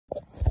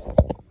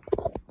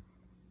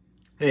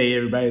Hey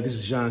everybody, this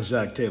is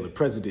Jacques Taylor,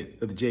 president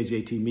of the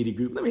JJT Media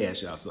Group. Let me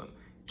ask y'all something.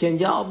 Can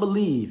y'all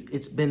believe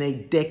it's been a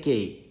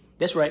decade?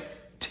 That's right,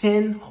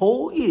 10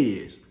 whole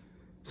years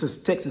since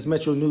Texas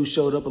Metro News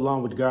showed up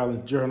along with the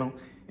Garland Journal,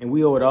 and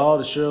we owe it all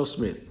to Cheryl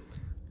Smith.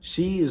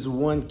 She is the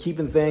one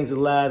keeping things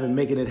alive and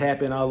making it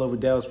happen all over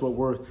Dallas-Fort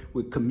Worth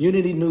with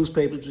community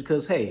newspapers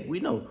because, hey, we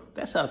know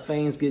that's how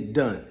things get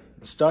done.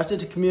 It starts at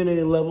the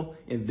community level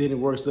and then it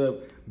works up.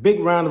 Big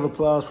round of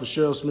applause for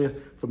Cheryl Smith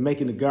for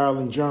making the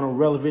Garland Journal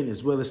relevant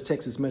as well as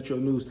Texas Metro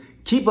News.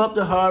 Keep up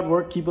the hard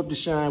work, keep up the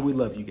shine. We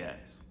love you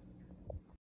guys.